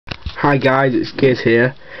Hi guys, it's Giz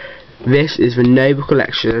here. This is the Noble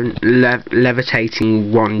Collection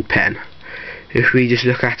levitating wand pen. If we just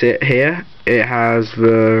look at it here, it has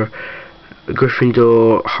the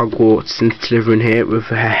Gryffindor, Hogwarts and Slytherin here with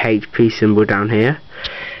the HP symbol down here.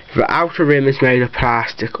 The outer rim is made of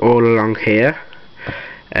plastic all along here.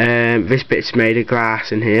 This bit's made of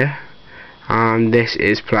glass in here, and this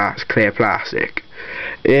is clear plastic.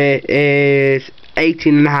 It is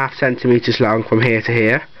 18.5 centimeters long from here to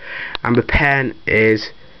here, and the pen is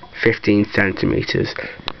 15 centimeters.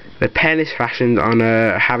 The pen is fashioned on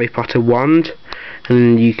a Harry Potter wand,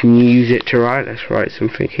 and you can use it to write. Let's write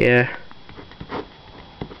something here.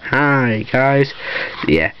 Hi guys.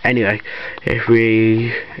 Yeah, anyway,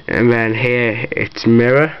 and then here it's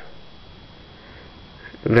mirror,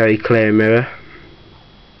 very clear mirror,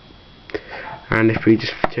 and if we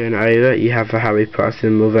just turn it over, you have the Harry Potter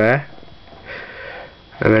symbol there,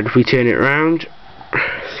 and then if we turn it round,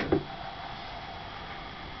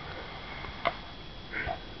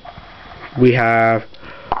 we have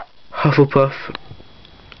Hufflepuff,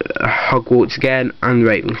 Hogwarts again, and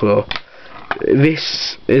Ravenclaw.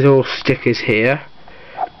 This is all stickers here,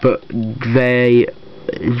 but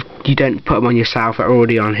you don't put them on yourself, they're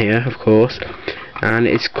already on here, of course, and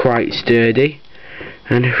it's quite sturdy.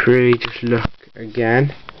 And if we just look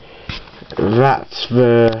again, that's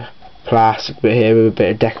the plastic bit here with a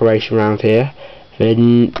bit of decoration around here. The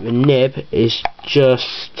nib is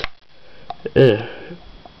just there,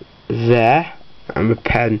 and the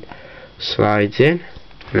pen slides in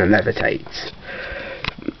and it levitates.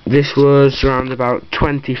 This was around about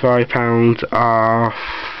 £25 off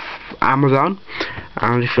Amazon,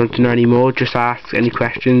 and if you want to know any more, just ask any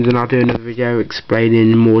questions and I'll do another video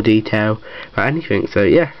explaining in more detail about anything. So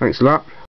yeah, thanks a lot.